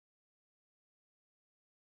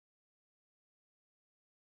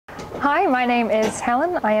Hi, my name is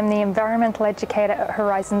Helen. I am the Environmental Educator at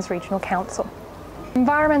Horizons Regional Council.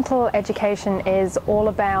 Environmental education is all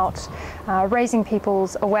about raising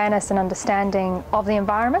people's awareness and understanding of the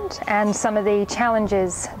environment and some of the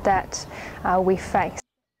challenges that we face.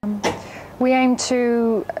 We aim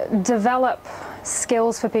to develop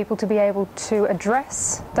skills for people to be able to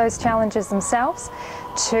address those challenges themselves,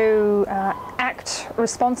 to act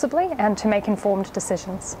responsibly and to make informed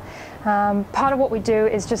decisions. Part of what we do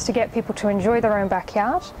is just to get people to enjoy their own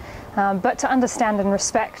backyard, but to understand and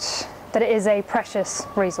respect that it is a precious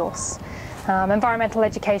resource. Environmental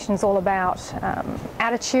education is all about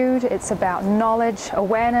attitude, it's about knowledge,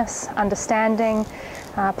 awareness, understanding,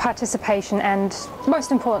 participation, and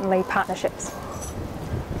most importantly, partnerships.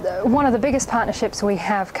 One of the biggest partnerships we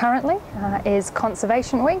have currently is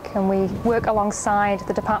Conservation Week, and we work alongside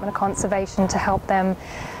the Department of Conservation to help them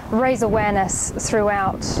raise awareness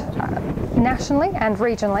throughout nationally and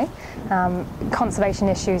regionally conservation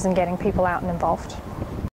issues and getting people out and involved.